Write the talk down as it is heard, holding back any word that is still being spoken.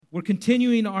We're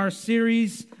continuing our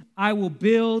series, I Will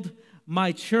Build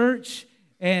My Church.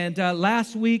 And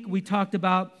last week we talked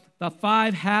about the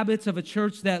 5 habits of a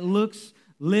church that looks,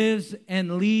 lives,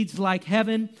 and leads like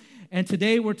heaven. And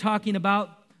today we're talking about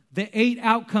the 8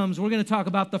 outcomes. We're going to talk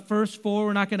about the first 4.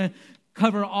 We're not going to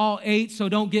cover all 8, so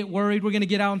don't get worried. We're going to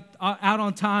get out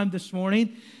on time this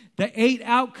morning. The 8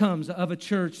 outcomes of a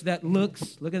church that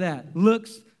looks, look at that,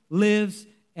 looks, lives,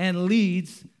 and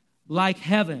leads like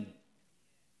heaven.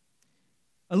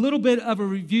 A little bit of a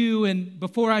review, and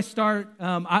before I start,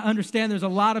 I understand there's a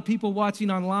lot of people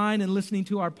watching online and listening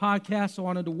to our podcast, so I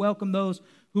wanted to welcome those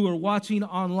who are watching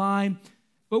online.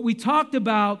 But we talked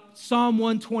about Psalm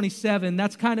 127.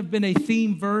 That's kind of been a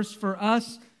theme verse for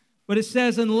us. But it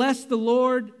says, unless the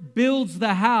Lord builds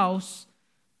the house,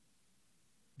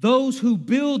 those who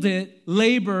build it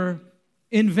labor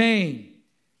in vain.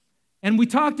 And we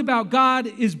talked about God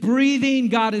is breathing,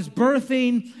 God is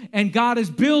birthing, and God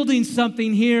is building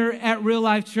something here at Real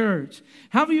Life Church.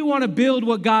 How do you want to build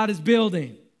what God is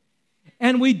building?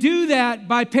 And we do that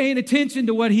by paying attention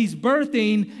to what He's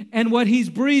birthing and what He's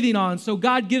breathing on. So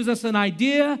God gives us an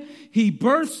idea, He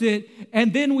births it,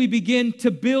 and then we begin to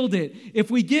build it.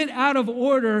 If we get out of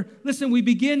order, listen, we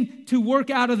begin to work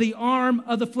out of the arm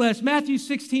of the flesh. Matthew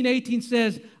 16:18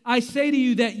 says, I say to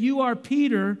you that you are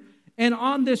Peter, and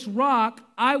on this rock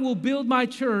I will build my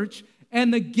church,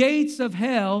 and the gates of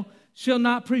hell shall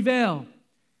not prevail.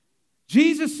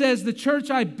 Jesus says the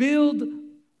church I build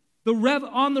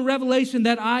on the revelation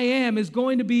that I am is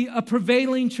going to be a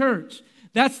prevailing church.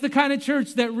 That's the kind of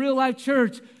church that Real Life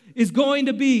Church is going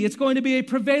to be. It's going to be a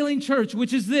prevailing church,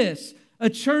 which is this, a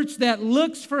church that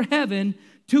looks for heaven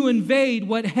to invade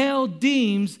what hell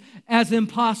deems as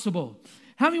impossible.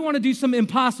 How many want to do some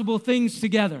impossible things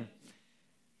together?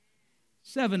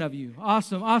 7 of you.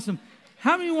 Awesome.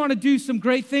 How many want to do some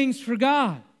great things for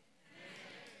God?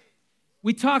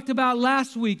 We talked about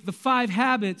last week the 5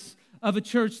 habits of a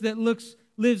church that looks,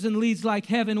 lives, and leads like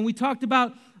heaven. And we talked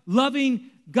about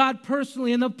loving God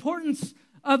personally and the importance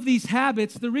of these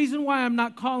habits. The reason why I'm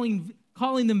not calling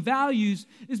them values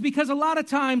is because a lot of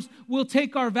times we'll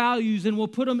take our values and we'll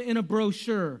put them in a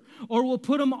brochure or we'll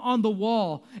put them on the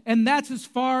wall, and that's as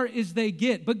far as they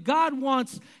get. But God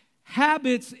wants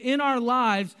habits in our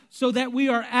lives so that we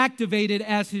are activated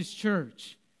as His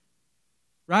church,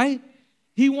 right?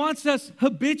 He wants us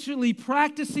habitually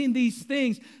practicing these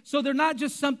things so they're not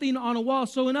just something on a wall.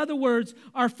 So in other words,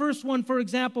 our first one, for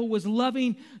example, was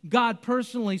loving God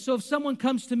personally. So if someone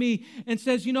comes to me and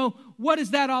says, what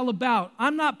is that all about?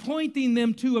 I'm not pointing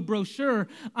them to a brochure.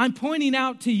 I'm pointing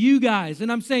out to you guys.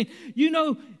 And I'm saying, you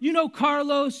know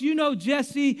Carlos,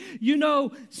 Jesse,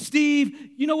 Steve,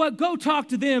 you know what? Go talk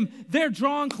to them. They're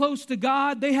drawn close to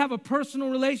God. They have a personal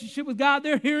relationship with God.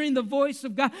 They're hearing the voice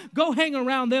of God. Go hang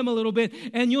around them a little bit,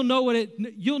 and you'll know what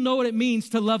it means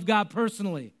to love God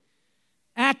personally.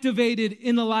 Activated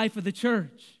in the life of the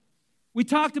church. We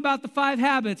talked about the 5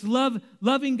 habits,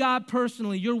 loving God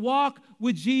personally, your walk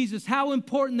with Jesus, how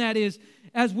important that is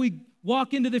as we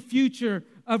walk into the future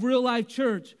of Real Life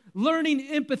Church. Learning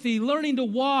empathy, learning to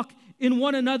walk in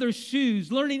one another's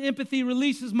shoes. Learning empathy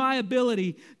releases my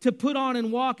ability to put on and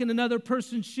walk in another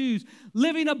person's shoes.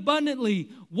 Living abundantly,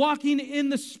 walking in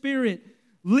the Spirit.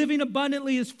 Living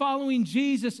abundantly is following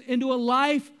Jesus into a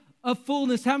life of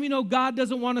fullness. How many know God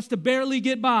doesn't want us to barely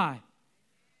get by?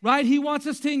 Right? He wants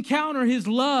us to encounter His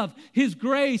love, His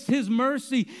grace, His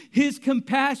mercy, His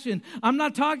compassion. I'm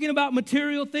not talking about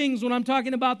material things when I'm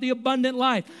talking about the abundant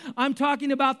life. I'm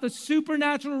talking about the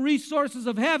supernatural resources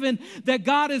of heaven that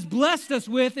God has blessed us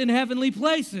with in heavenly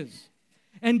places.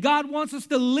 And God wants us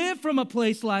to live from a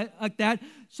place like that.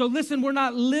 So listen, we're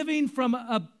not living from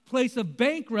a place of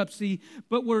bankruptcy,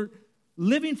 but we're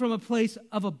living from a place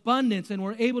of abundance, and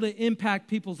we're able to impact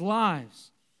people's lives.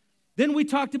 Then we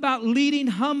talked about leading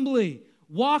humbly,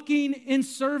 walking in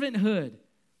servanthood.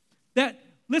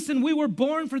 Listen, we were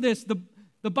born for this.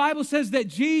 The Bible says that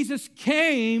Jesus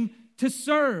came to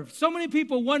serve. So many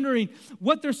people wondering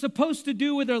what they're supposed to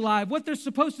do with their life, what they're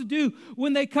supposed to do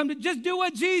when they come to just do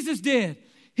what Jesus did.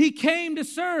 He came to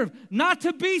serve, not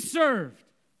to be served,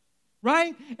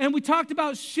 right? And we talked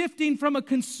about shifting from a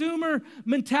consumer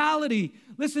mentality,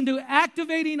 listen, to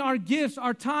activating our gifts,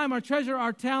 our time, our treasure,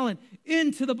 our talent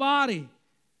into the body.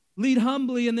 Lead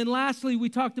humbly. And then lastly, we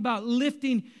talked about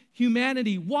lifting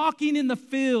humanity, walking in the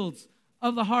fields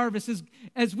of the harvest.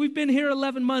 As we've been here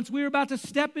 11 months, we're about to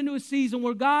step into a season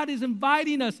where God is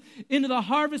inviting us into the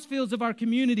harvest fields of our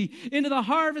community, into the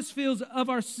harvest fields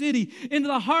of our city, into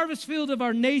the harvest field of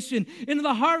our nation, into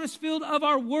the harvest field of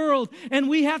our world. And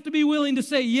we have to be willing to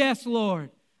say, yes, Lord,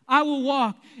 I will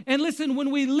walk. And listen,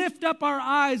 when we lift up our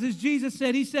eyes, as Jesus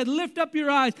said, he said, lift up your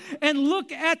eyes and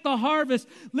look at the harvest.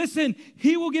 Listen,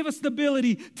 he will give us the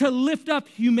ability to lift up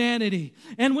humanity.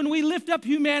 And when we lift up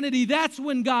humanity, that's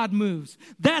when God moves.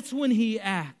 That's when he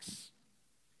acts.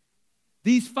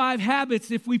 These 5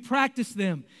 habits, if we practice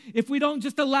them, if we don't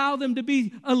just allow them to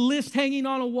be a list hanging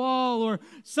on a wall or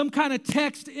some kind of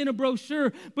text in a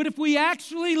brochure, but if we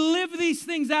actually live these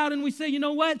things out and we say, you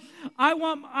know what, I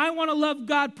want to love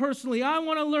God personally. I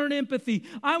want to learn empathy.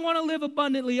 I want to live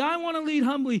abundantly. I want to lead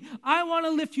humbly. I want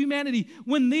to lift humanity.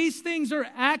 When these things are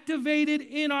activated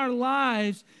in our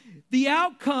lives, the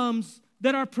outcomes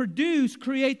that are produced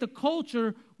create the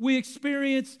culture we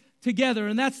experience together.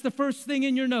 And that's the first thing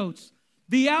in your notes.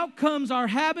 The outcomes our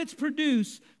habits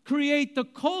produce create the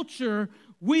culture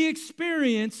we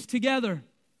experience together.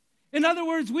 In other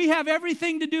words, we have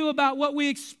everything to do about what we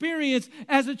experience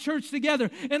as a church together.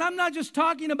 And I'm not just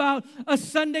talking about a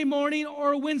Sunday morning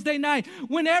or a Wednesday night.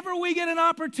 Whenever we get an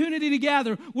opportunity to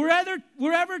gather,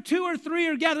 wherever 2 or 3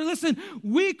 are gathered, listen,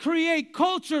 we create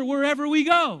culture wherever we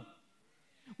go.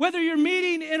 Whether you're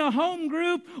meeting in a home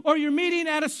group or you're meeting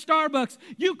at a Starbucks,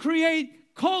 you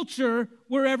create culture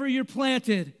wherever you're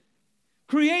planted.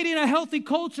 Creating a healthy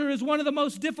culture is one of the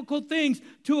most difficult things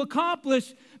to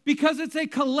accomplish because it's a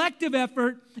collective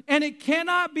effort and it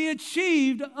cannot be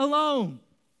achieved alone.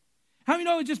 How many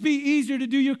know it would just be easier to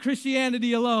do your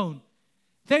Christianity alone?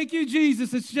 Thank you,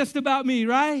 Jesus. It's just about me,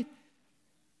 right?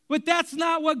 But that's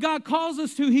not what God calls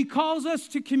us to. He calls us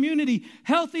to community.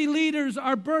 Healthy leaders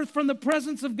are birthed from the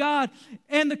presence of God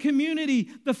and the community,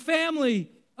 the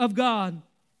family of God.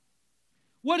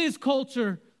 What is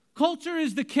culture? Culture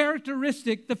is the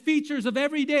characteristic, the features of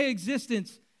everyday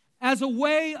existence as a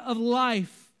way of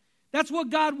life. That's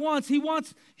what God wants. He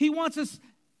wants us,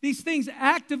 these things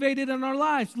activated in our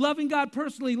lives. Loving God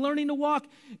personally, learning to walk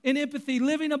in empathy,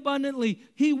 living abundantly.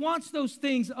 He wants those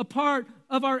things a part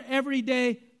of our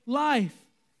everyday life.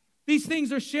 These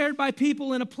things are shared by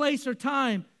people in a place or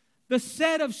time. The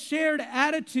set of shared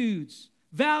attitudes,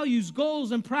 values, goals,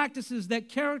 and practices that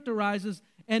characterizes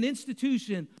an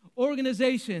institution,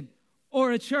 organization,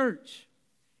 or a church.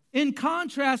 In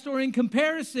contrast or in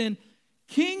comparison,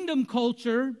 kingdom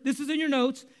culture, this is in your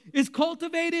notes, is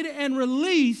cultivated and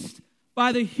released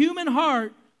by the human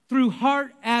heart through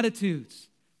heart attitudes.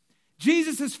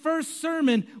 Jesus' first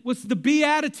sermon was the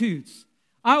Beatitudes.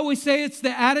 I always say it's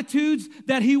the attitudes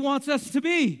that he wants us to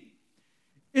be.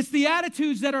 It's the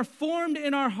attitudes that are formed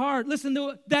in our heart, listen,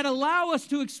 that allow us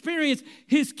to experience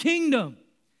his kingdom.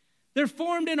 They're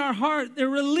formed in our heart. They're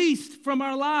released from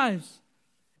our lives.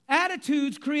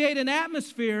 Attitudes create an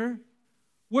atmosphere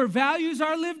where values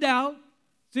are lived out.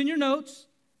 It's in your notes.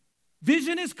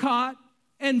 Vision is caught,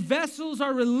 and vessels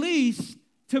are released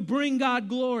to bring God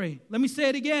glory. Let me say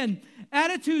it again.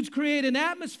 Attitudes create an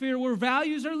atmosphere where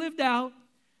values are lived out,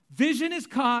 vision is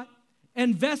caught,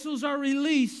 and vessels are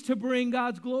released to bring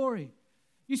God's glory.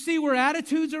 You see, where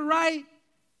attitudes are right,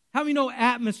 how many know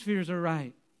atmospheres are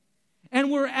right? And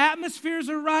where atmospheres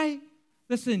are right,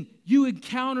 listen, you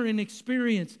encounter and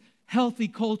experience healthy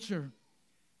culture.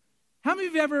 How many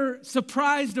of you ever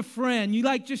surprised a friend? You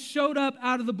just showed up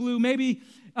out of the blue. Maybe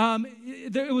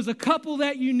it was a couple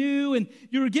that you knew and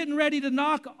you were getting ready to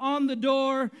knock on the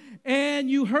door and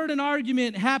you heard an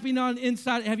argument happening on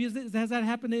inside. Has that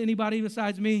happened to anybody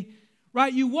besides me?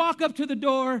 Right? You walk up to the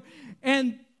door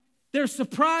and they're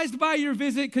surprised by your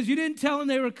visit because you didn't tell them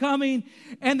they were coming.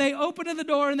 And they open the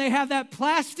door and they have that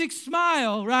plastic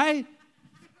smile, right?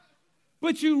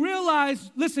 But you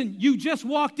realize, listen, you just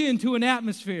walked into an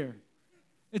atmosphere.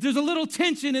 There's a little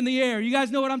tension in the air. You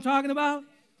guys know what I'm talking about?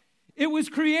 It was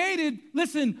created,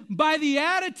 listen, by the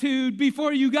attitude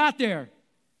before you got there.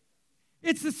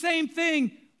 It's the same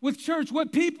thing with church.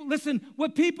 What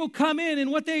people come in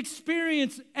and what they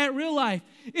experience at real life,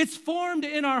 it's formed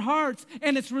in our hearts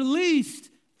and it's released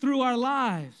through our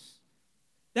lives.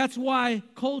 That's why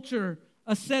culture,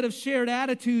 a set of shared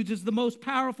attitudes, is the most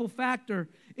powerful factor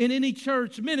in any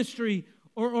church, ministry,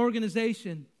 or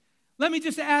organization. Let me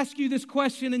just ask you this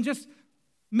question and just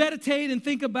meditate and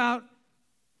think about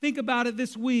it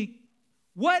this week.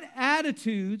 What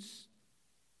attitudes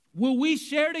will we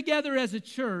share together as a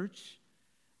church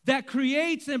that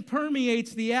creates and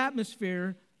permeates the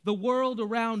atmosphere the world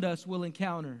around us will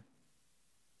encounter?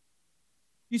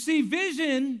 You see,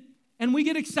 vision, and we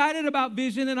get excited about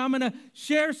vision, and I'm going to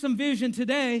share some vision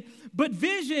today, but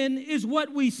vision is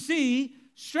what we see,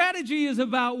 strategy is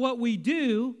about what we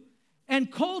do, and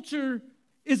culture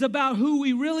is about who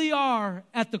we really are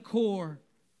at the core.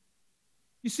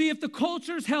 You see, if the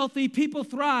culture is healthy, people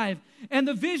thrive, and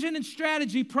the vision and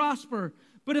strategy prosper.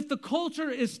 But if the culture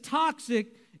is toxic,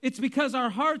 It's because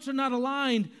our hearts are not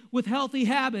aligned with healthy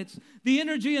habits. The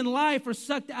energy and life are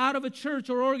sucked out of a church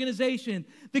or organization.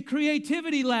 The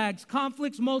creativity lags,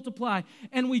 conflicts multiply,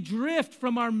 and we drift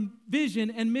from our vision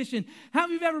and mission. How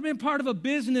have you ever been part of a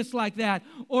business like that,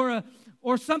 or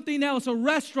something else, a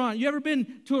restaurant? You ever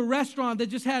been to a restaurant that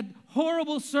just had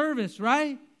horrible service,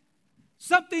 right?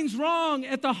 Something's wrong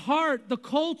at the heart, the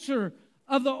culture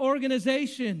of the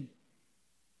organization.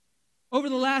 Over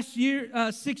the last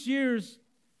 6 years,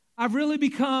 I've really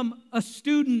become a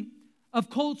student of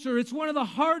culture. It's one of the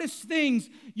hardest things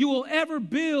you will ever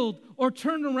build or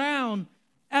turn around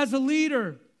as a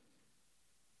leader.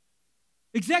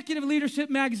 Executive Leadership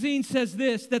Magazine says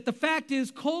this, that the fact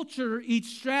is culture eats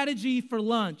strategy for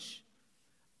lunch.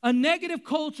 A negative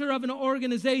culture of an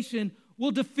organization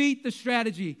will defeat the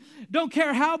strategy. Don't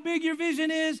care how big your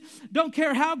vision is. Don't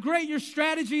care how great your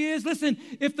strategy is. Listen,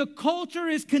 if the culture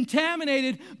is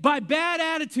contaminated by bad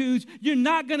attitudes, you're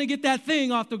not going to get that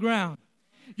thing off the ground.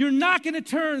 You're not going to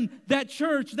turn that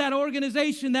church, that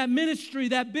organization, that ministry,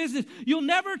 that business. You'll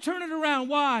never turn it around.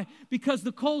 Why? Because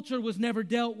the culture was never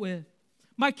dealt with.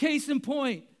 My case in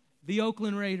point, the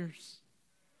Oakland Raiders.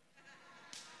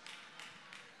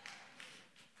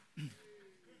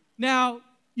 Now,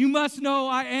 you must know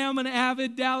I am an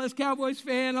avid Dallas Cowboys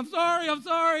fan. I'm sorry. I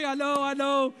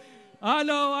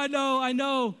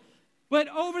know. But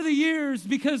over the years,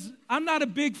 because I'm not a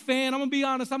big fan, I'm going to be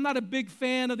honest, I'm not a big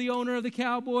fan of the owner of the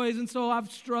Cowboys, and so I've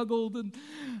struggled, and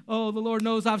the Lord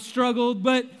knows I've struggled,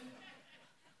 but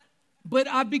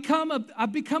I've become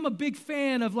a big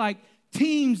fan of like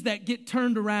teams that get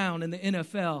turned around in the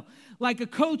NFL. Like a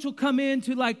coach will come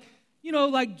into like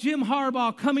Jim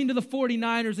Harbaugh coming to the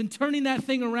 49ers and turning that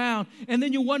thing around, and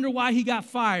then you wonder why he got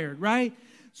fired, right?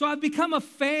 So I've become a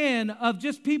fan of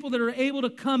just people that are able to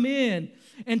come in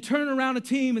and turn around a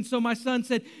team. And so my son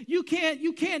said, you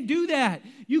can't do that.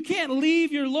 You can't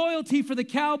leave your loyalty for the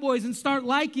Cowboys and start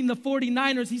liking the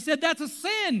 49ers. He said, that's a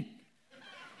sin.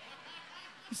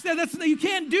 He said, you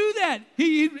can't do that.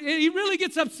 He really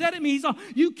gets upset at me. He's all,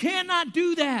 you cannot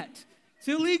do that. It's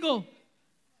illegal.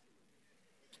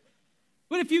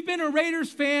 But if you've been a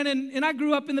Raiders fan, and I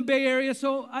grew up in the Bay Area,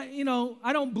 so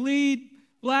I don't bleed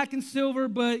black and silver,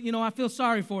 but I feel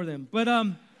sorry for them. But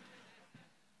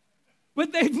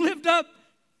they've lived up.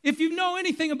 If you know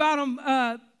anything about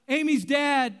them, Amy's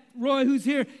dad, Roy, who's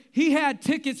here, he had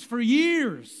tickets for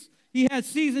years. He had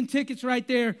season tickets right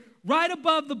there, right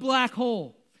above the black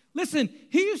hole. Listen,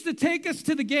 he used to take us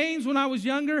to the games when I was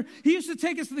younger. He used to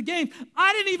take us to the game.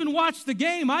 I didn't even watch the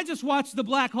game. I just watched the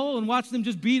black hole and watched them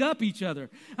just beat up each other.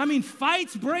 I mean,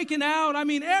 fights breaking out. I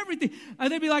mean, everything.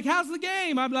 And they'd be like, how's the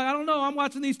game? I'd be like, I don't know. I'm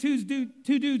watching these two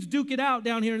dudes duke it out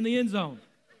down here in the end zone.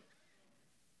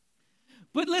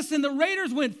 But listen, the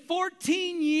Raiders went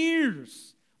 14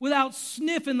 years without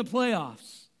sniffing the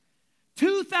playoffs.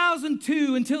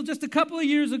 2002 until just a couple of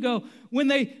years ago when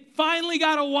they finally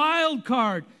got a wild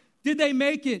card. Did they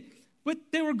make it? But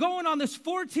they were going on this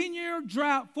 14-year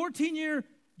drought,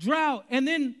 and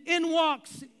then in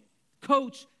walks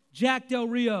Coach Jack Del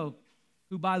Rio,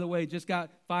 who, by the way, just got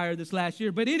fired this last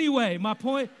year. But anyway, my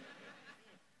point,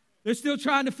 they're still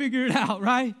trying to figure it out,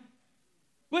 right?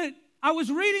 But I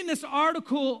was reading this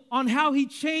article on how he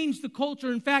changed the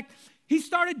culture. In fact, he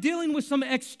started dealing with some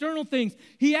external things.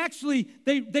 They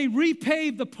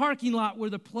repaved the parking lot where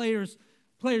the players,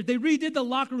 they redid the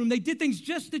locker room. They did things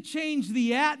just to change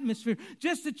the atmosphere,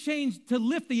 just to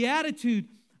lift the attitude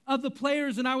of the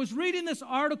players. And I was reading this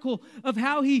article of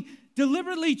how he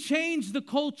deliberately changed the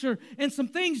culture, and some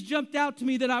things jumped out to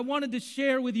me that I wanted to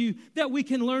share with you that we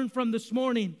can learn from this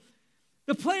morning.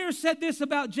 The players said this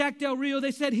about Jack Del Rio.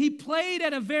 They said he played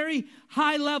at a very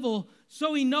high level,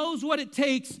 so he knows what it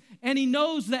takes, and he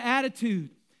knows the attitude.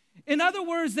 In other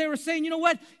words, they were saying, you know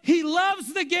what? He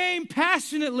loves the game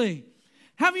passionately.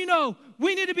 How do you know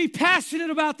we need to be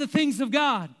passionate about the things of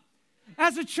God?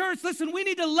 As a church, listen, we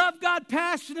need to love God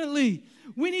passionately.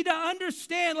 We need to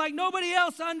understand like nobody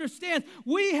else understands.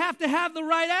 We have to have the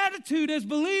right attitude as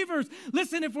believers.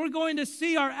 Listen, if we're going to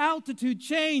see our altitude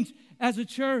change as a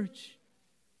church.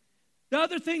 The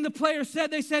other thing the players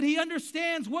said, they said he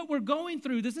understands what we're going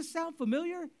through. Does this sound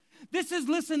familiar? This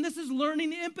is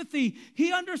learning empathy.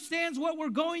 He understands what we're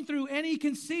going through, and he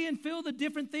can see and feel the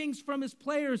different things from his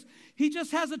players. He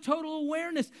just has a total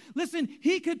awareness. Listen,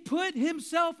 he could put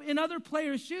himself in other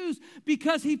players' shoes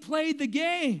because he played the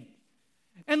game.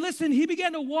 And listen, he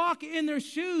began to walk in their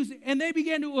shoes, and they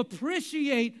began to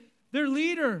appreciate their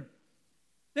leader.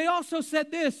 They also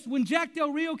said this, when Jack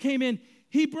Del Rio came in,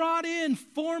 he brought in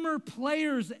former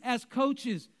players as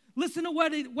coaches. Listen to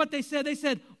what they said. They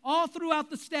said all throughout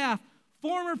the staff,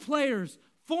 former players,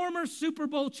 former Super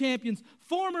Bowl champions,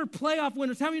 former playoff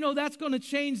winners. How many know that's going to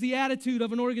change the attitude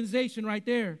of an organization right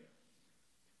there?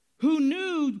 Who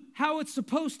knew how it's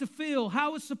supposed to feel,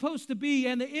 how it's supposed to be,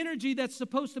 and the energy that's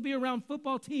supposed to be around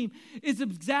football team is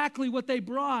exactly what they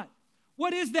brought.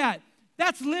 What is that?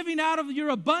 That's living out of your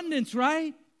abundance,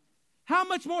 right? How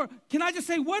much more? Can I just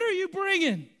say, what are you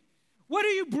bringing? What are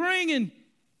you bringing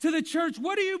to the church?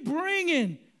 What are you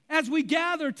bringing as we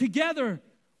gather together?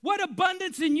 What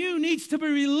abundance in you needs to be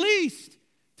released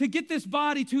to get this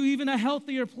body to even a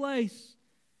healthier place?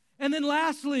 And then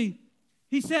lastly,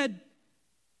 he said,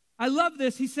 I love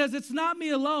this. He says, it's not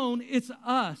me alone, it's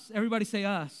us. Everybody say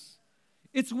us.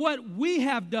 It's what we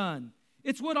have done.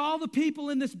 It's what all the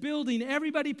people in this building,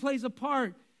 everybody plays a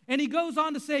part. And he goes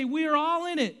on to say, we are all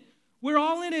in it. We're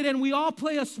all in it, and we all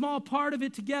play a small part of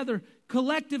it together.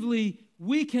 Collectively,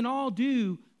 we can all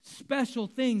do special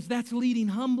things. That's leading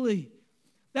humbly.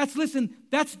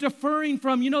 That's deferring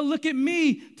from, look at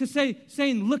me, to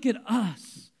saying, look at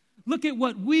us. Look at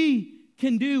what we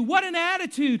can do. What an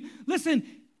attitude. Listen,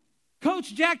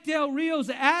 Coach Jack Del Rio's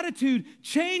attitude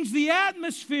changed the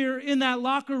atmosphere in that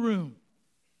locker room.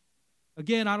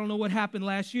 Again, I don't know what happened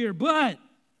last year, but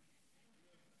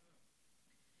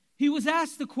he was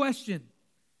asked the question,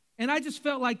 and I just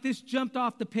felt like this jumped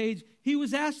off the page. He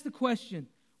was asked the question,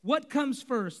 what comes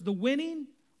first, the winning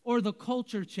or the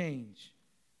culture change?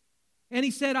 And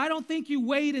he said, I don't think you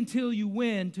wait until you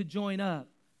win to join up.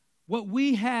 What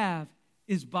we have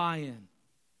is buy-in.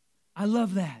 I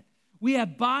love that. We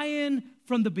have buy-in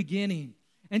from the beginning.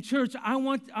 And church, I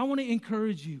want to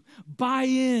encourage you. Buy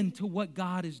in to what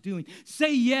God is doing.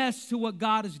 Say yes to what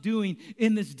God is doing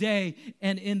in this day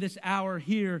and in this hour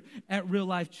here at Real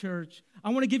Life Church. I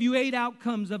want to give you 8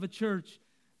 outcomes of a church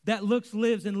that looks,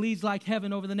 lives, and leads like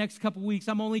heaven over the next couple weeks.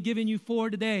 I'm only giving you 4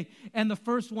 today. And the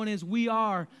first one is we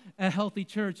are a healthy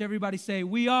church. Everybody say,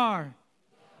 we are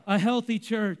a healthy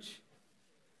church.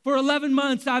 For 11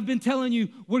 months, I've been telling you,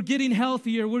 we're getting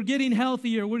healthier, we're getting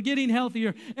healthier, we're getting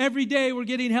healthier. Every day, we're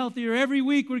getting healthier. Every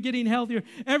week, we're getting healthier.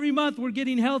 Every month, we're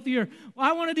getting healthier.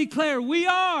 I want to declare, we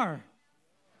are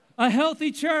a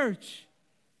healthy church.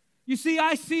 You see,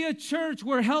 I see a church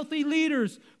where healthy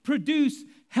leaders produce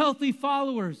healthy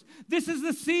followers. This is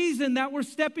the season that we're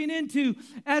stepping into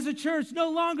as a church.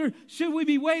 No longer should we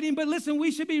be waiting, but listen,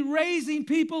 we should be raising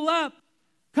people up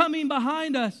coming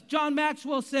behind us. John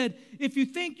Maxwell said, if you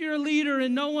think you're a leader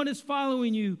and no one is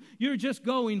following you, you're just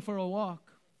going for a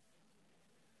walk.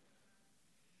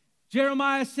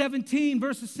 Jeremiah 17,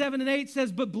 verses 7 and 8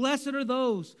 says, but blessed are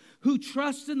those who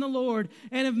trust in the Lord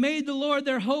and have made the Lord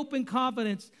their hope and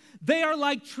confidence. They are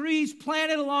like trees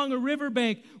planted along a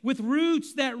riverbank with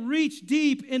roots that reach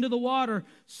deep into the water.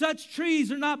 Such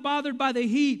trees are not bothered by the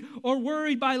heat or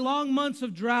worried by long months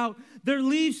of drought. Their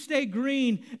leaves stay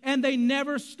green and they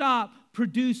never stop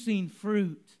producing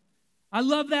fruit. I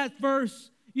love that verse.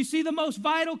 You see, the most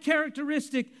vital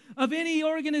characteristic of any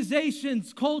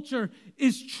organization's culture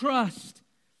is trust.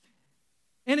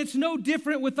 And it's no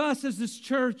different with us as this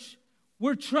church.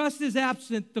 Where trust is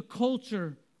absent, the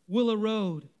culture will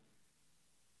erode.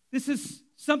 This is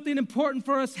something important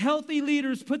for us. Healthy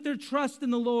leaders put their trust in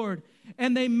the Lord,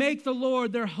 and they make the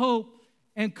Lord their hope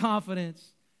and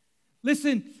confidence.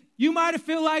 Listen, you might have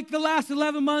feel like the last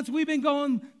 11 months we've been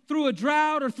going through a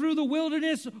drought or through the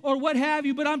wilderness or what have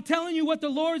you, but I'm telling you what the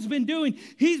Lord's been doing.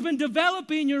 He's been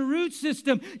developing your root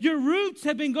system. Your roots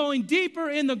have been going deeper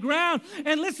in the ground.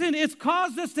 And listen, it's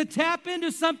caused us to tap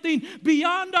into something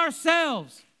beyond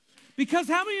ourselves. Because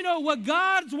how many of you know what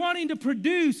God's wanting to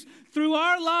produce through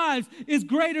our lives is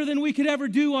greater than we could ever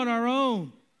do on our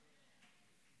own?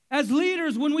 As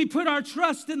leaders, when we put our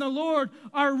trust in the Lord,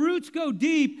 our roots go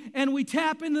deep and we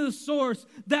tap into the source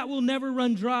that will never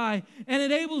run dry and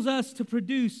enables us to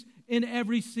produce in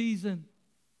every season.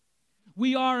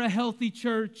 We are a healthy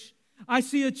church. I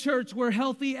see a church where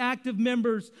healthy, active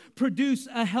members produce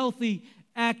a healthy,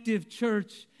 active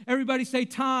church. Everybody say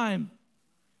time,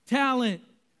 talent,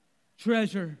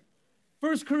 treasure.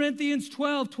 1 Corinthians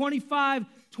 12, 25,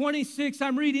 26,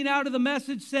 I'm reading out of the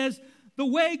Message, says, the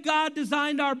way God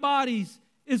designed our bodies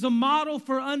is a model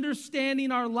for understanding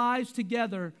our lives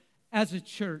together as a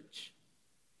church.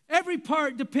 Every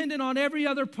part dependent on every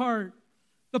other part.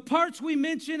 The parts we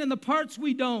mention and the parts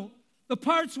we don't. The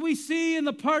parts we see and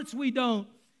the parts we don't.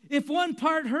 If one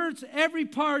part hurts, every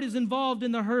part is involved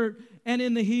in the hurt and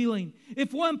in the healing.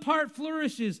 If one part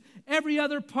flourishes, every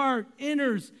other part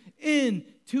enters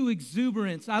into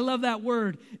exuberance. I love that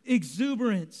word,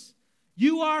 exuberance.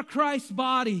 You are Christ's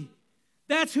body.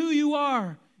 That's who you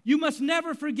are. You must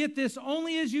never forget this.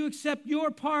 Only as you accept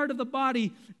your part of the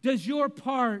body does your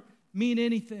part mean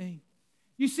anything.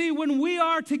 You see, when we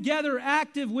are together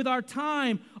active with our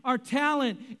time, our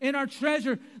talent, and our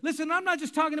treasure, listen, I'm not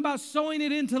just talking about sowing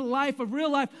it into life of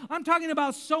real life. I'm talking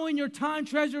about sowing your time,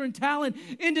 treasure, and talent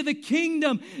into the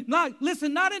kingdom. Not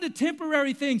into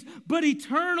temporary things, but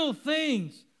eternal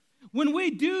things. When we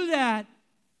do that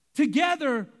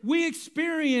together, we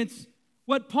experience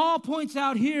what Paul points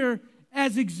out here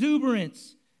as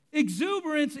exuberance.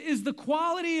 Exuberance is the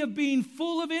quality of being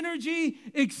full of energy,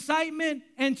 excitement,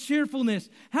 and cheerfulness.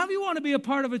 How do you want to be a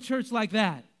part of a church like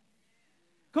that?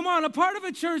 Come on, a part of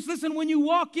a church, listen, when you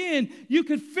walk in, you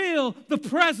could feel the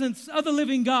presence of the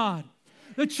living God.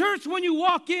 The church, when you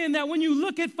walk in, that when you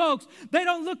look at folks, they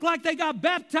don't look like they got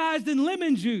baptized in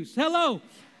lemon juice. Hello.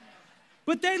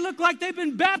 But they look like they've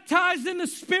been baptized in the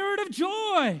spirit of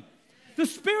joy. The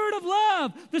spirit of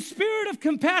love, the spirit of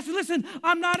compassion. Listen,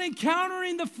 I'm not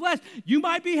encountering the flesh. You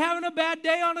might be having a bad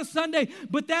day on a Sunday,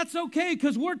 but that's okay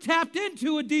because we're tapped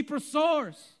into a deeper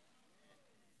source.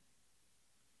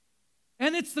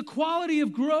 And it's the quality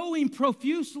of growing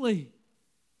profusely.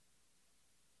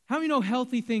 How many know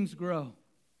healthy things grow?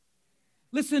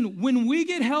 Listen, when we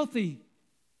get healthy,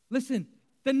 listen,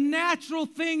 the natural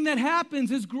thing that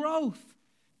happens is growth.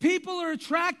 People are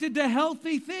attracted to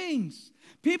healthy things.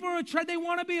 People are they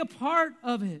want to be a part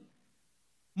of it.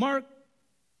 Mark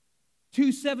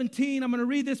 2:17, I'm going to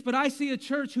read this, but I see a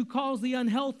church who calls the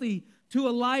unhealthy to a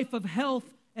life of health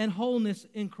and wholeness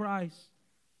in Christ.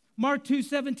 Mark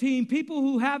 2:17, people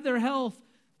who have their health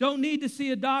don't need to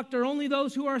see a doctor, only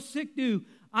those who are sick do.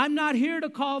 I'm not here to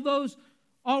call those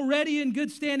already in good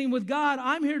standing with God.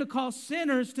 I'm here to call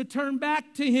sinners to turn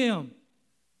back to Him.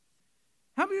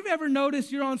 How many of you ever noticed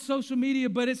you're on social media,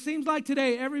 but it seems like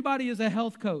today everybody is a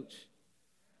health coach?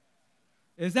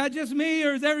 Is that just me,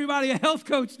 or is everybody a health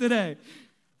coach today?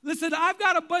 Listen, I've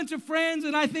got a bunch of friends,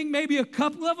 and I think maybe a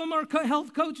couple of them are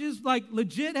health coaches, like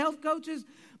legit health coaches.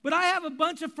 But I have a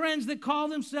bunch of friends that call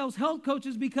themselves health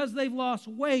coaches because they've lost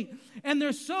weight. And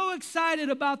they're so excited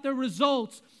about their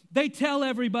results, they tell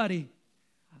everybody.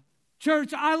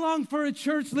 Church, I long for a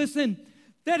church, listen,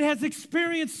 that has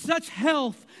experienced such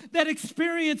health, that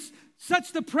experienced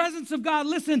such the presence of God,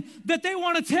 listen, that they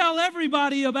want to tell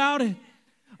everybody about it.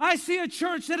 I see a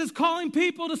church that is calling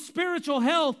people to spiritual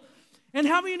health. And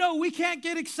how many know we can't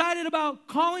get excited about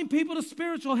calling people to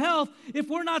spiritual health if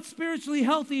we're not spiritually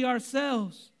healthy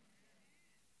ourselves?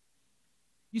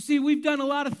 You see, we've done a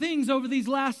lot of things over these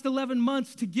last 11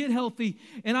 months to get healthy,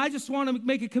 and I just want to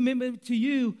make a commitment to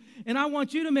you, and I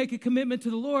want you to make a commitment to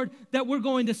the Lord that we're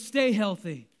going to stay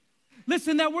healthy.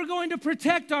 Listen, that we're going to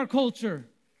protect our culture.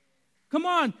 Come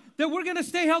on, that we're going to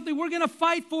stay healthy. We're going to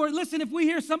fight for it. Listen, if we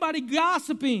hear somebody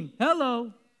gossiping,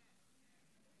 hello.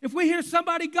 If we hear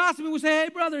somebody gossiping, we say, hey,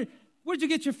 brother, where'd you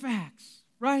get your facts,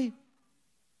 right?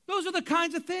 Those are the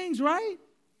kinds of things, right?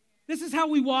 This is how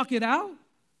we walk it out.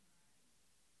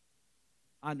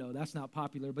 I know that's not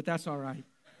popular, but that's all right.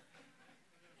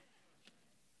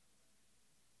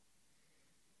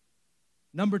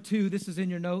 Number 2, this is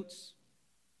in your notes.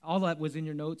 All that was in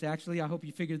your notes, actually. I hope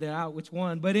you figured that out, which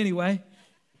one. But anyway,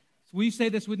 so will you say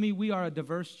this with me? We are a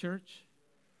diverse church.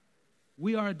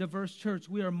 We are a diverse church.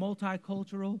 We are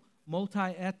multicultural,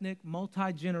 multi-ethnic,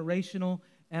 multi-generational,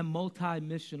 and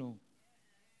multi-missional.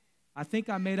 I think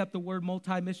I made up the word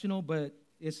multi-missional, but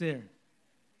it's there.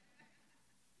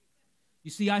 You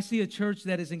see, I see a church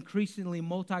that is increasingly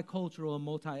multicultural and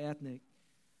multi-ethnic.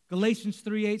 Galatians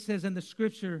 3:8 says in the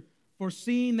scripture,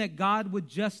 foreseeing that God would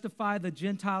justify the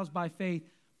Gentiles by faith,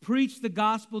 preach the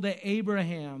gospel to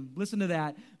Abraham, listen to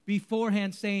that,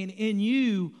 beforehand saying, in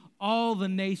you all the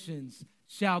nations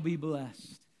shall be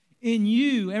blessed. In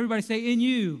you, everybody say, in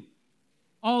you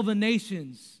all the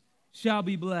nations shall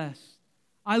be blessed.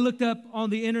 I looked up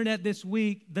on the internet this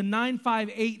week the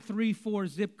 95834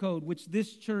 zip code, which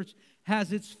this church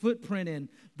has its footprint in.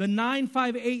 The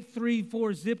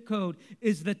 95834 zip code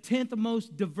is the 10th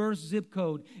most diverse zip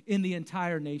code in the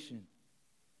entire nation.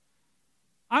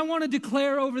 I want to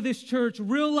declare over this church,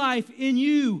 real life in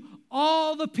you,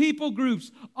 all the people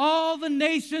groups, all the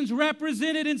nations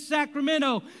represented in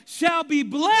Sacramento shall be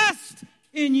blessed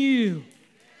in you.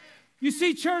 You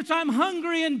see, church, I'm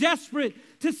hungry and desperate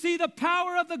to see the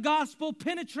power of the gospel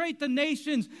penetrate the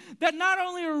nations that not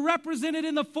only are represented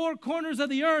in the 4 corners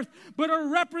of the earth, but are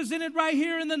represented right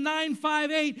here in the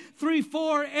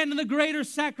 95834 and in the greater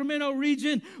Sacramento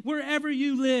region, wherever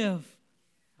you live.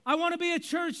 I want to be a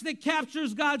church that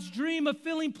captures God's dream of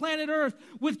filling planet Earth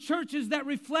with churches that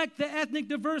reflect the ethnic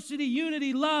diversity,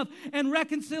 unity, love, and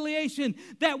reconciliation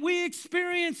that we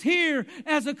experience here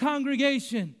as a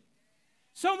congregation.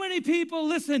 So many people,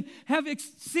 listen, have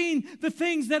seen the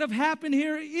things that have happened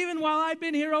here, even while I've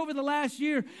been here over the last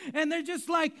year. And they're just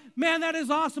like, man, that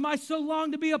is awesome. I so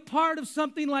long to be a part of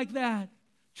something like that.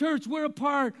 Church, we're a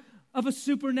part of a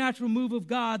supernatural move of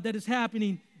God that is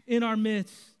happening in our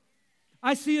midst.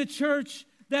 I see a church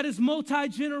that is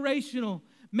multi-generational.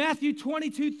 Matthew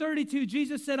 22:32,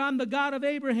 Jesus said, I'm the God of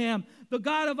Abraham, the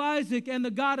God of Isaac, and the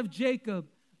God of Jacob.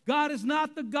 God is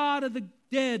not the God of the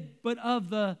dead, but of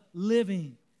the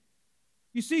living.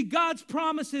 You see, God's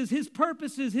promises, His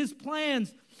purposes, His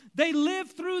plans, they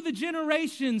live through the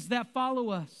generations that follow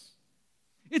us.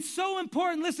 It's so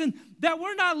important, listen, that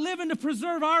we're not living to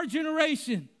preserve our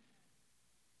generation.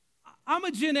 I'm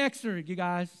a Gen Xer, you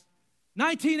guys.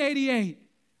 1988.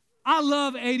 I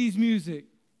love 80s music.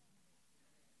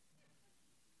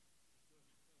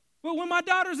 But when my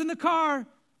daughter's in the car,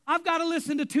 I've got to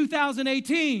listen to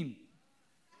 2018.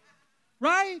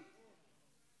 Right?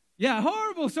 Yeah,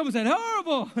 horrible. Someone said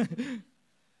horrible.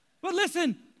 But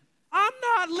listen, I'm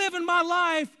not living my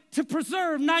life to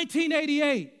preserve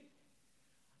 1988.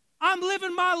 I'm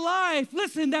living my life,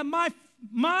 listen, that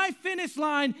my finish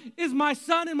line is my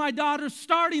son and my daughter's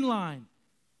starting line.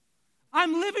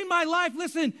 I'm living my life,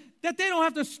 listen, that they don't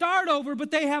have to start over,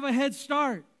 but they have a head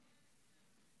start.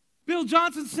 Bill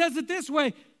Johnson says it this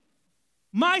way,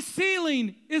 my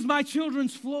ceiling is my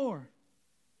children's floor.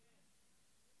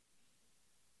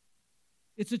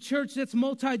 It's a church that's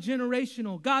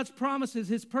multi-generational. God's promises,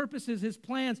 His purposes, His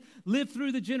plans live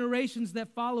through the generations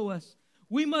that follow us.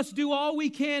 We must do all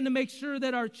we can to make sure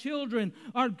that our children,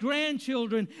 our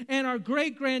grandchildren, and our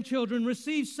great-grandchildren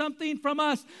receive something from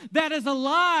us that is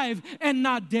alive and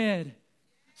not dead.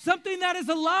 Something that is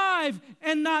alive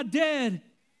and not dead.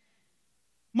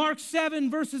 Mark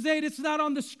 7, verses 8, it's not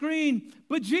on the screen,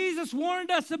 but Jesus warned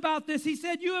us about this. He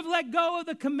said, you have let go of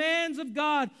the commands of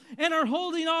God and are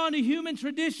holding on to human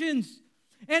traditions.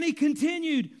 And He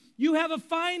continued, you have a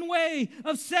fine way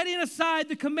of setting aside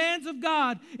the commands of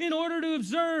God in order to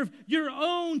observe your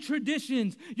own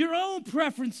traditions, your own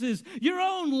preferences, your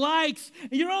own likes,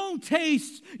 your own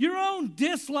tastes, your own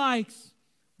dislikes.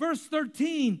 Verse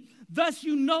 13, thus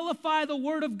you nullify the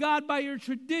word of God by your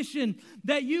tradition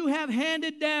that you have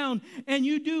handed down, and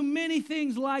you do many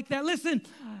things like that. Listen,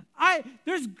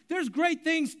 there's great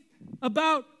things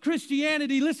about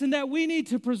Christianity, listen, that we need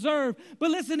to preserve.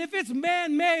 But listen, if it's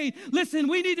man-made, listen,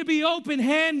 we need to be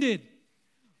open-handed.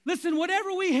 Listen,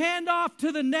 whatever we hand off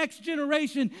to the next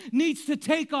generation needs to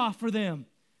take off for them.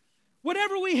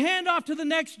 Whatever we hand off to the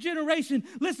next generation,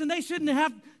 listen, they shouldn't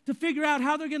have to figure out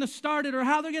how they're going to start it or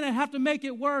how they're going to have to make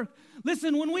it work.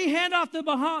 Listen, when we hand off the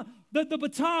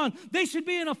baton, they should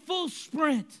be in a full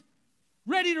sprint,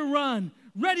 ready to run,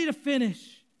 ready to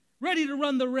finish, ready to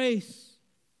run the race.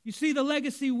 You see, the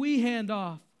legacy we hand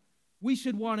off, we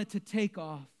should want it to take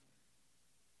off.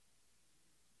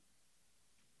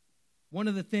 One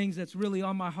of the things that's really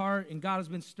on my heart, and God has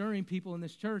been stirring people in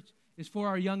this church, is for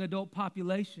our young adult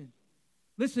population.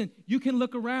 Listen, you can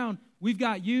look around. We've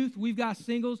got youth, we've got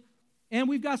singles, and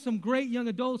we've got some great young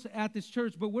adults at this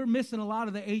church, but we're missing a lot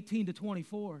of the 18 to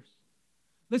 24s.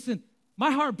 Listen,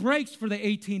 my heart breaks for the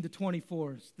 18 to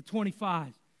 24s, the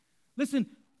 25s. Listen,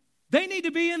 they need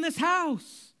to be in this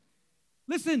house.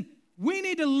 Listen, we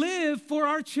need to live for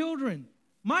our children.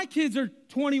 My kids are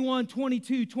 21,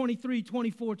 22, 23,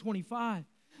 24, 25.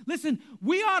 Listen,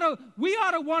 we ought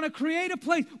to want to create a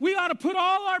place. We ought to put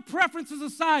all our preferences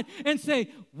aside and say,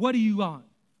 what do you want?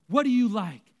 What do you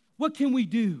like? What can we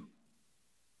do?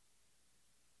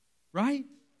 Right?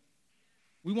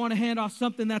 We want to hand off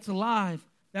something that's alive.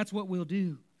 That's what we'll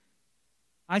do.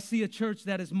 I see a church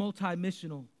that is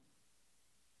multi-missional.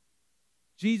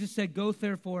 Jesus said, go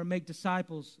therefore and make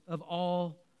disciples of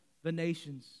all the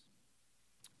nations.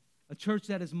 A church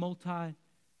that is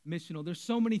multi-missional. There's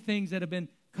so many things that have been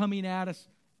coming at us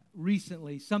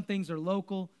recently. Some things are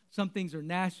local, some things are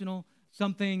national,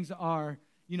 some things are,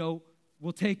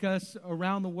 will take us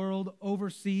around the world,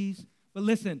 overseas. But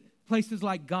listen, places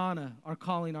like Ghana are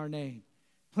calling our name.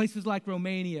 Places like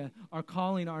Romania are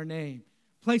calling our name.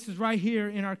 Places right here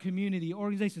in our community,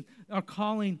 organizations are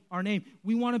calling our name.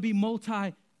 We want to be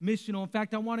multi-missional. In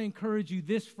fact, I want to encourage you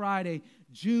this Friday,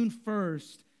 June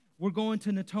 1st, we're going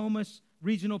to Natomas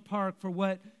Regional Park for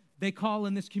what they call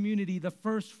in this community the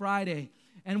First Friday.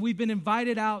 And we've been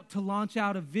invited out to launch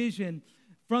out a vision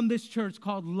from this church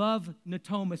called Love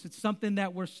Natomas. It's something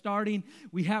that we're starting.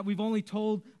 We've only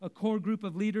told a core group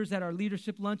of leaders at our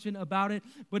leadership luncheon about it,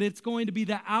 but it's going to be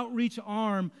the outreach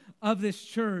arm of this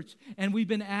church, and we've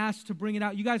been asked to bring it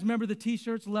out. You guys remember the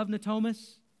T-shirts, Love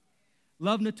Natomas?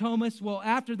 Love Natomas. Well,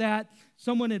 after that,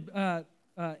 someone had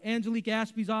Angelique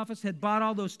Ashby's office had bought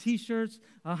all those T-shirts,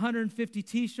 150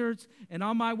 T-shirts, and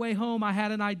on my way home, I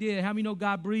had an idea. How many know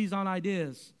God breathes on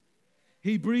ideas?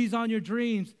 He breathes on your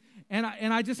dreams. And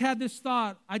I just had this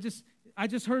thought. I just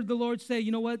heard the Lord say,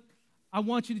 you know what? I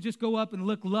want you to just go up and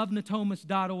look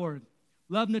lovenatomas.org.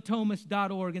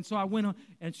 lovenatomas.org. And so I went on,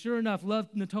 and sure enough,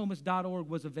 lovenatomas.org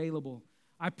was available.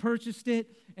 I purchased it,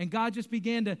 and God just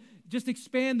began to just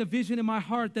expand the vision in my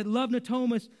heart that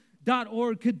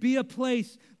lovenatomas.org could be a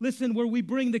place, listen, where we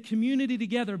bring the community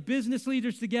together, business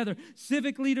leaders together,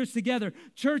 civic leaders together,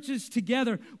 churches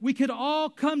together. We could all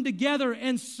come together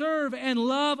and serve and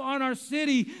love on our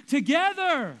city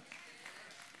together.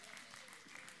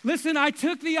 Listen, I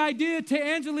took the idea to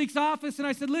Angelique's office and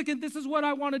I said, look, this is what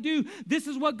I want to do. This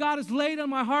is what God has laid on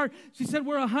my heart. She said,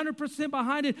 we're 100%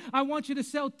 behind it. I want you to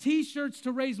sell T-shirts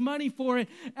to raise money for it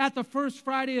at the First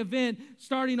Friday event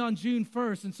starting on June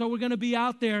 1st. And so we're going to be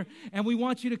out there and we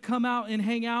want you to come out and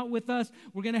hang out with us.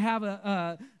 We're going to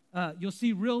have you'll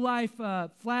see real life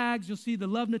flags. You'll see the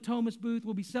Love Natomas booth.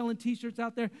 We'll be selling T-shirts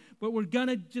out there. But we're going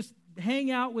to just hang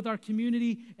out with our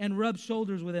community and rub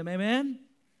shoulders with them. Amen?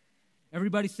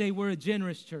 Everybody say we're a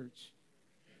generous church.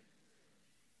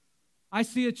 I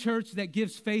see a church that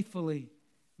gives faithfully.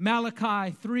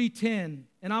 Malachi 3:10,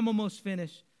 and I'm almost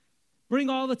finished. Bring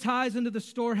all the tithes into the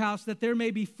storehouse that there may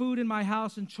be food in my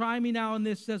house, and try me now in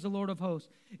this, says the Lord of hosts.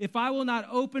 If I will not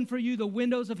open for you the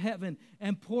windows of heaven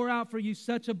and pour out for you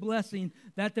such a blessing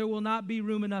that there will not be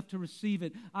room enough to receive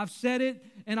it. I've said it,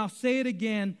 and I'll say it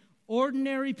again.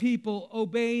 Ordinary people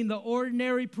obeying the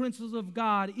ordinary principles of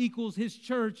God equals his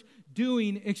church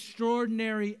doing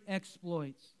extraordinary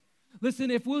exploits. Listen,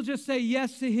 if we'll just say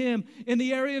yes to him in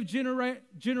the area of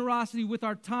generosity with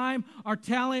our time, our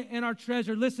talent, and our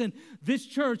treasure, listen, this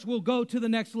church will go to the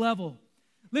next level.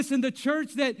 Listen, the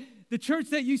church that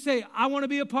you say, I want to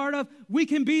be a part of, we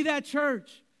can be that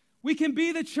church. We can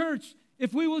be the church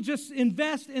if we will just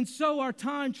invest and sow our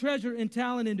time, treasure, and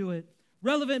talent into it.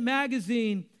 Relevant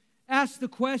Magazine asked the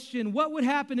question, what would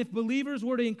happen if believers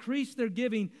were to increase their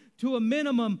giving to a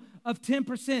minimum of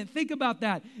 10%? Think about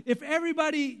that. If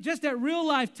everybody, just at Real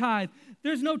Life Tithe,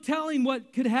 there's no telling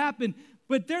what could happen.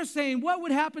 But they're saying, what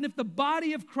would happen if the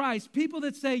body of Christ, people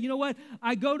that say, you know what,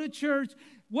 I go to church,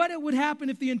 what it would happen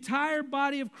if the entire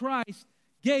body of Christ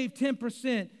gave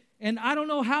 10%? And I don't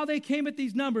know how they came at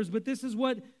these numbers, but this is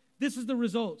the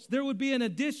results. There would be an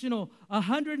additional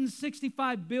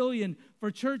 $165 billion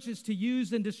for churches to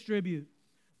use and distribute.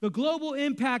 The global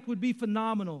impact would be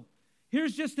phenomenal.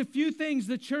 Here's just a few things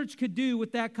the church could do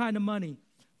with that kind of money.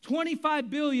 $25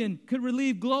 billion could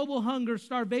relieve global hunger,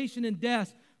 starvation, and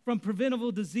death from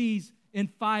preventable disease in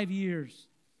 5 years.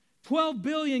 $12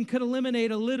 billion could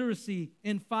eliminate illiteracy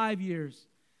in 5 years.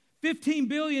 $15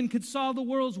 billion could solve the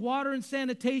world's water and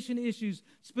sanitation issues,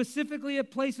 specifically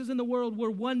at places in the world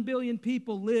where 1 billion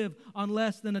people live on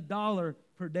less than $1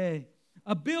 per day.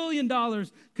 $1 billion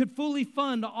could fully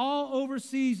fund all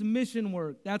overseas mission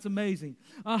work. That's amazing.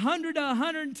 100 to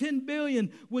 110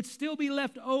 billion would still be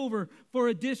left over for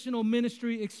additional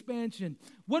ministry expansion.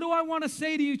 What do I want to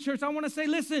say to you, church? I want to say,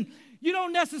 listen, you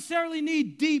don't necessarily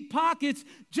need deep pockets,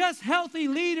 just healthy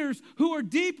leaders who are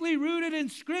deeply rooted in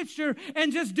Scripture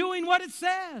and just doing what it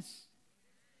says.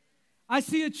 I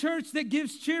see a church that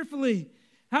gives cheerfully.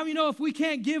 How many know if we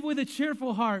can't give with a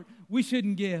cheerful heart, we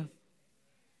shouldn't give?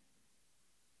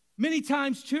 Many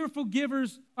times, cheerful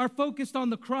givers are focused on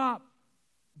the crop,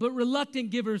 but reluctant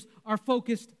givers are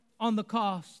focused on the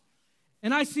cost.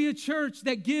 And I see a church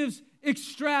that gives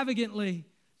extravagantly.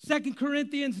 2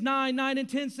 Corinthians 9 and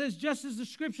 10 says, just as the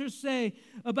scriptures say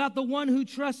about the one who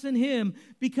trusts in him,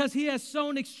 because he has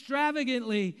sown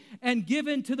extravagantly and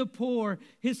given to the poor,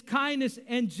 his kindness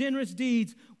and generous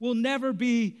deeds will never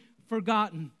be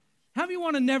forgotten. How many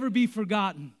want to never be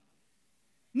forgotten?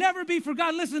 Never be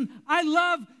forgotten. Listen,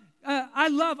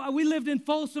 we lived in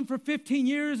Folsom for 15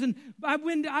 years, and I've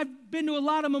been to a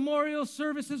lot of memorial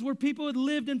services where people had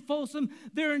lived in Folsom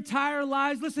their entire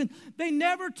lives. Listen, they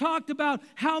never talked about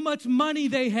how much money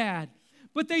they had,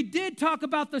 but they did talk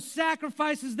about the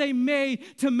sacrifices they made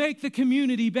to make the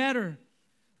community better.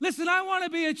 Listen, I want to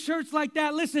be a church like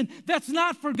that. Listen, that's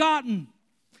not forgotten.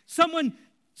 Someone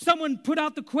put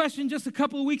out the question just a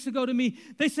couple of weeks ago to me.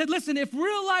 They said, listen, if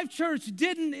Real Life Church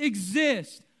didn't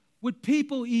exist, would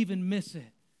people even miss it?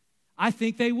 I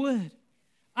think they would.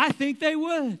 I think they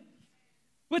would.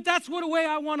 But that's what the way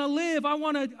I want to live. I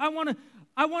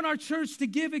want our church to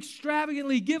give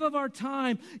extravagantly, give of our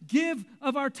time, give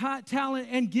of our talent,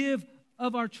 and give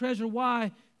of our treasure.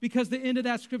 Why? Because the end of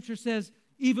that scripture says,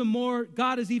 even more,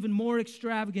 God is even more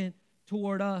extravagant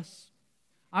toward us.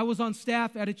 I was on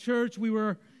staff at a church. We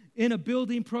were in a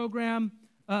building program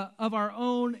of our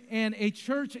own, and a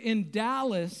church in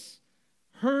Dallas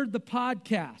heard the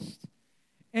podcast.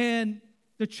 And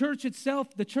the church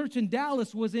itself, the church in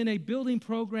Dallas, was in a building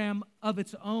program of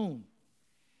its own.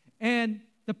 And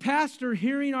the pastor,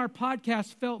 hearing our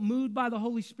podcast, felt moved by the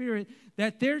Holy Spirit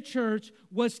that their church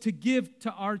was to give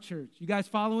to our church. You guys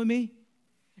following me?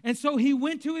 And so he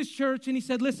went to his church and he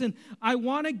said, listen, I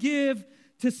want to give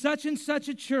to such and such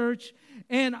a church,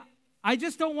 and I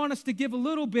just don't want us to give a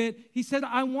little bit. He said,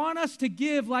 I want us to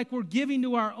give like we're giving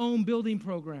to our own building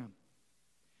program.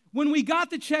 When we got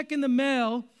the check in the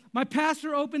mail, my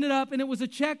pastor opened it up, and it was a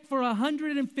check for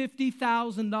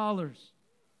 $150,000.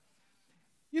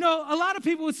 You know, a lot of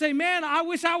people would say, man, I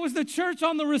wish I was the church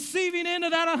on the receiving end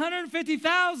of that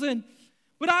 $150,000.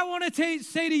 But I want to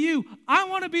say to you, I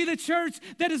want to be the church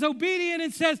that is obedient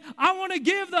and says, I want to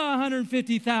give the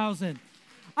 $150,000.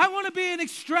 I want to be an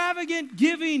extravagant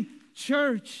giving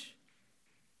church.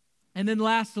 And then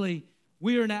lastly,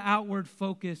 we are an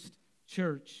outward-focused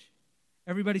church.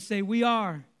 Everybody say, we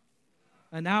are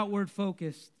an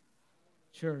outward-focused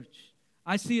church.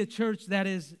 I see a church that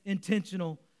is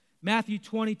intentional. Matthew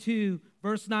 22,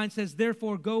 verse 9 says,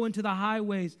 therefore, go into the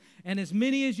highways, and as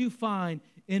many as you find,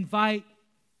 invite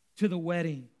to the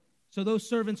wedding. So those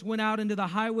servants went out into the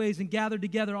highways and gathered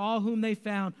together all whom they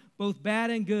found, both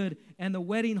bad and good, and the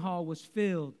wedding hall was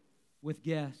filled with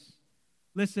guests.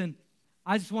 Listen,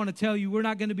 I just want to tell you, we're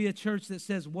not going to be a church that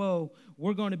says, whoa.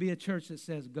 We're going to be a church that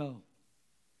says, go.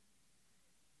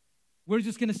 We're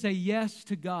just going to say yes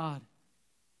to God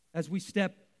as we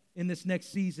step in this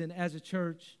next season as a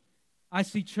church. I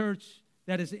see church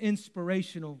that is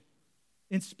inspirational,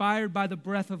 inspired by the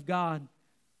breath of God.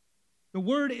 The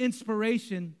word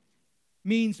inspiration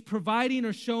means providing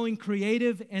or showing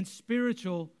creative and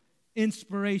spiritual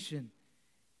inspiration.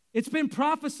 It's been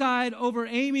prophesied over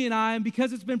Amy and I, and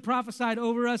because it's been prophesied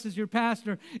over us as your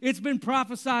pastor, it's been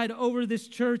prophesied over this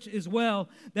church as well,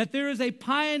 that there is a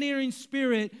pioneering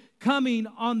spirit coming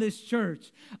on this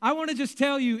church. I want to just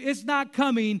tell you, it's not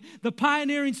coming. The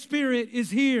pioneering spirit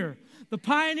is here. The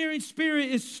pioneering spirit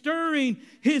is stirring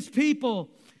his people.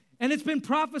 And it's been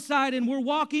prophesied, and we're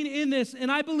walking in this, and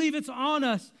I believe it's on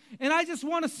us. And I just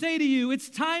want to say to you, it's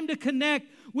time to connect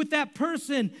with that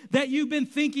person that you've been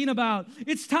thinking about.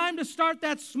 It's time to start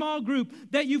that small group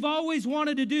that you've always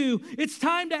wanted to do. It's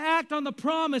time to act on the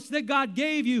promise that God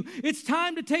gave you. It's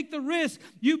time to take the risk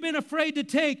you've been afraid to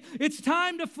take. It's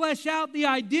time to flesh out the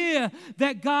idea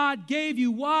that God gave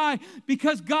you. Why?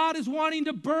 Because God is wanting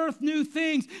to birth new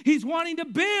things. He's wanting to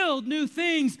build new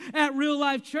things at Real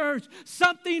Life Church.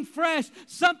 Something fresh,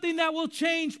 something that will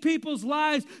change people's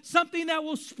lives, something that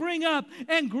will spring up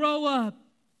and grow up.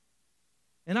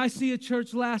 And I see a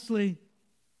church, lastly,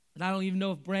 and I don't even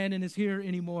know if Brandon is here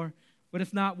anymore, but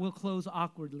if not, we'll close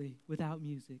awkwardly without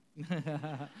music.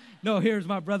 No, here's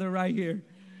my brother right here.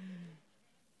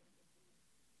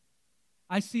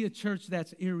 I see a church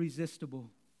that's irresistible,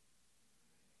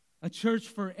 a church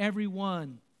for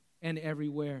everyone and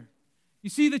everywhere.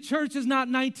 You see, the church is not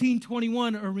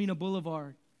 1921 Arena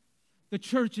Boulevard. The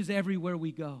church is everywhere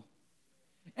we go.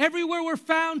 Everywhere we're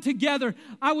found together.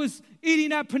 I was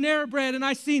eating at Panera Bread, and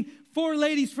I seen 4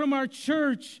 ladies from our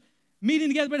church meeting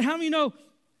together. But how many know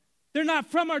they're not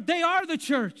from they are the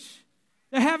church.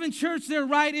 They're having church there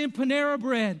right in Panera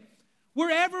Bread.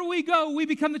 Wherever we go, we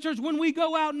become the church. When we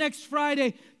go out next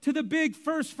Friday to the big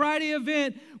First Friday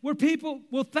event where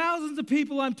thousands of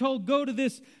people, I'm told, go to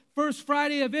this First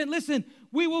Friday event. Listen,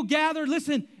 we will gather,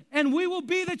 and we will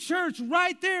be the church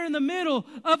right there in the middle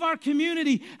of our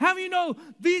community. How many know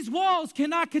these walls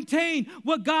cannot contain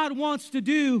what God wants to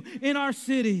do in our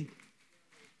city?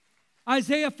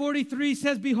 Isaiah 43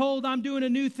 says, behold, I'm doing a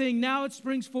new thing. Now it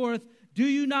springs forth. Do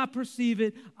you not perceive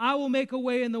it? I will make a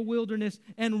way in the wilderness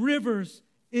and rivers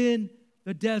in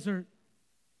the desert.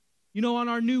 You know, on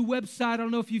our new website, I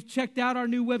don't know if you've checked out our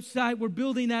new website. We're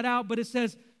building that out, but it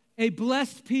says, a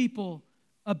blessed people,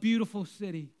 a beautiful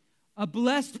city. A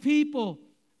blessed people,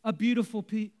 a beautiful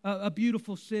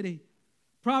city.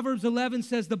 Proverbs 11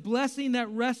 says, the blessing that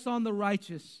rests on the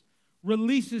righteous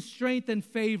releases strength and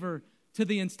favor to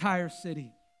the entire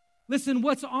city. Listen,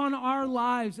 what's on our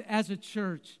lives as a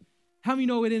church, how many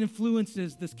know it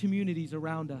influences the communities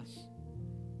around us?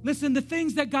 Listen, the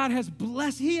things that God has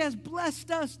blessed, He has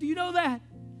blessed us. Do you know that?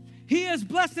 He has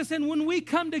blessed us, and when we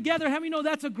come together, how many know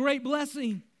that's a great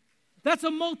blessing? That's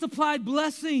a multiplied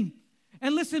blessing.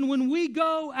 And listen, when we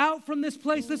go out from this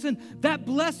place, listen, that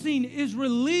blessing is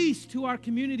released to our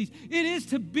communities. It is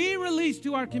to be released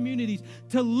to our communities,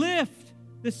 to lift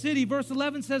the city. Verse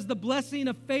 11 says, the blessing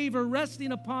of favor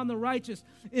resting upon the righteous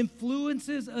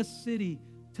influences a city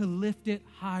to lift it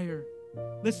higher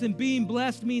Listen, being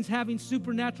blessed means having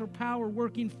supernatural power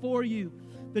working for you.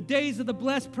 The days of the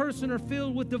blessed person are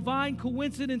filled with divine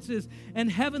coincidences and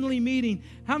heavenly meeting.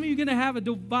 How many of you are going to have a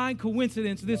divine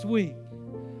coincidence this week?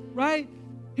 Right?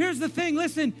 Here's the thing.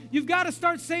 Listen, you've got to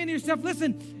start saying to yourself,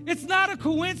 listen, it's not a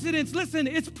coincidence. Listen,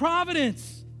 it's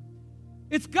providence.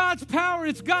 It's God's power.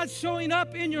 It's God showing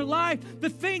up in your life. The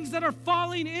things that are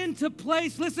falling into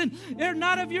place, listen, they're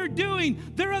not of your doing.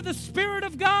 They're of the Spirit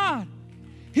of God.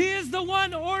 He is the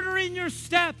one ordering your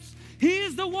steps. He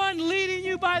is the one leading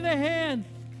you by the hand.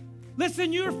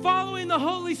 Listen, you're following the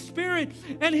Holy Spirit,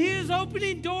 and He is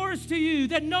opening doors to you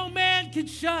that no man can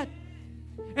shut.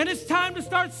 And it's time to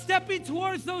start stepping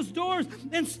towards those doors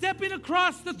and stepping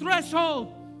across the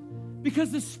threshold,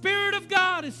 because the Spirit of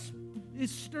God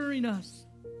is stirring us.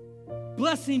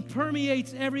 Blessing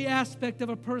permeates every aspect of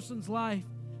a person's life: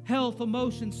 health,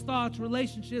 emotions, thoughts,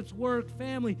 relationships, work,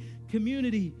 family,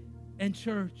 community, and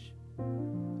church.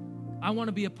 I want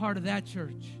to be a part of that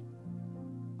church.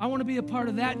 I want to be a part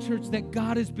of that church that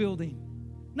God is building.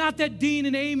 Not that Dean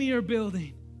and Amy are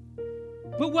building,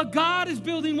 but what God is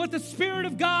building, what the Spirit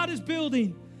of God is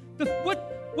building,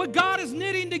 what God is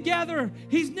knitting together.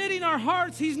 He's knitting our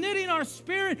hearts. He's knitting our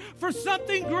spirit for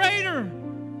something greater.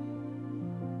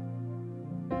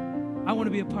 I want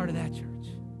to be a part of that church.